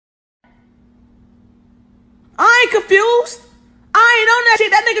I ain't confused. I ain't on that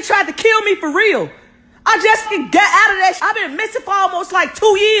shit. That nigga tried to kill me for real. I just got out of that shit. I've been missing for almost like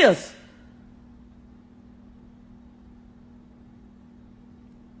 2 years.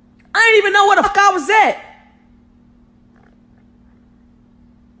 I didn't even know where the fuck I was at.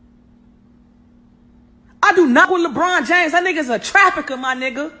 I do not with LeBron James. That nigga's a trafficker, my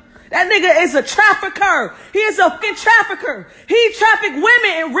nigga. That nigga is a trafficker. He is a fucking trafficker. He trafficked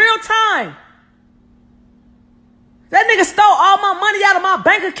women in real time. That nigga stole all my money out of my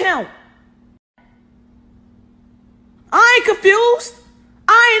bank account. I ain't confused.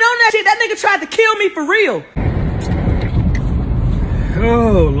 I ain't on that shit. That nigga tried to kill me for real.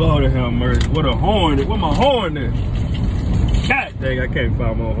 Oh, Lord have mercy. What a horn. What my horn is? God dang, I can't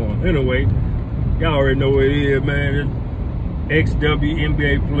find my horn. Anyway, y'all already know what it is, man.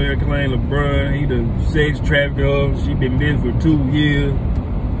 Wnba player claimed LeBron. He done sex trafficked her. She been missing for 2 years.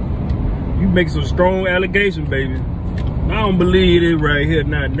 You make some strong allegations, baby. I don't believe it right here,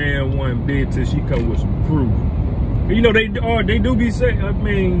 not damn one bit, till she come with some proof. You know, they do be saying, I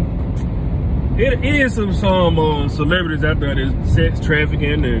mean, it is some celebrities out there that's sex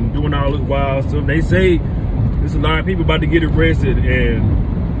trafficking and doing all this wild stuff. They say there's a lot of people about to get arrested,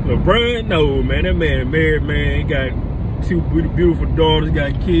 and LeBron, no, man, that man married, man. He got 2 beautiful daughters,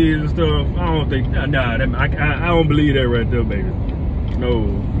 got kids and stuff. I don't think, I don't believe that right there, baby. No,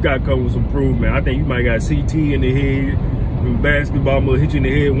 you gotta come with some proof, man. I think you might got CT in the head. When basketball must hit you in the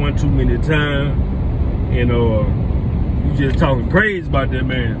head 1 too many times. And you just talking crazy about that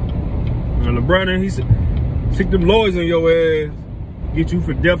man. And LeBron, he stick them lawyers on your ass, get you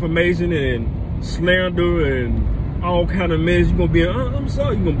for defamation and slander and all kind of mess. You gonna be, I'm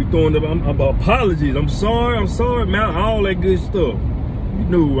sorry. You gonna be throwing up apologies. I'm sorry, man. All that good stuff.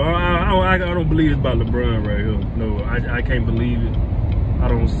 No, I don't believe it's about LeBron right here. No, I can't believe it. I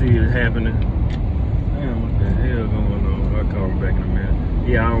don't see it happening. Damn, what the hell going on? I'll call him back in a minute.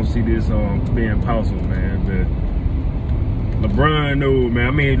 Yeah, I don't see this being possible, man. But LeBron, no, man.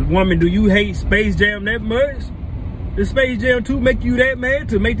 I mean, woman, do you hate Space Jam that much? Does Space Jam 2 make you that mad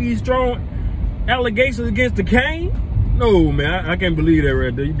to make these strong allegations against the Kane? No, man. I can't believe that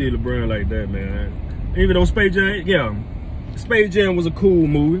right there. You did LeBron like that, man. Even though Space Jam, yeah, Space Jam was a cool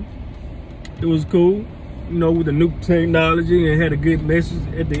movie. It was cool, you know, with the new technology and had a good message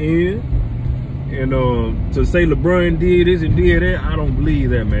at the end. And to say LeBron did this and did that, I don't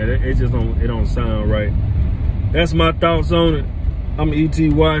believe that, man. It just don't sound right. That's my thoughts on it. I'm E.T.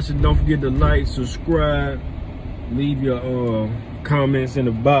 Washington. Don't forget to like, subscribe, leave your comments in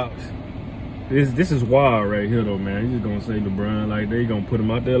the box. This is wild right here, though, man. You just gonna say LeBron like that? You gonna put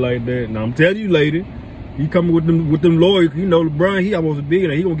him out there like that? Now I'm telling you, lady, he coming with them lawyers. You know, LeBron, he almost a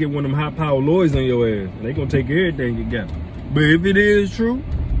billionaire. He gonna get one of them high-powered lawyers on your ass, and they gonna take everything you got. But if it is true,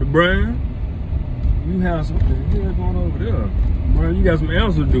 LeBron, you have some, what the hell going over there? LeBron, you got some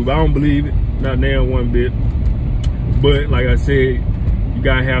answers to do, but I don't believe it. Not damn one bit. But like I said, you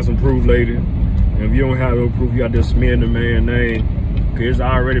gotta have some proof, lady. And if you don't have no proof, you gotta just smear the man's name. Cause there's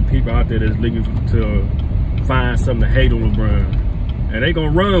already people out there that's looking to find something to hate on LeBron. And they gonna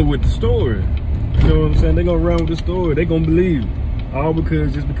run with the story. You know what I'm saying? They gonna run with the story. They gonna believe it. All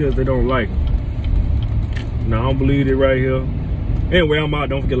just because they don't like him. Now, I don't believe it right here. Anyway, I'm out.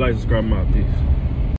 Don't forget to like, subscribe, my peace.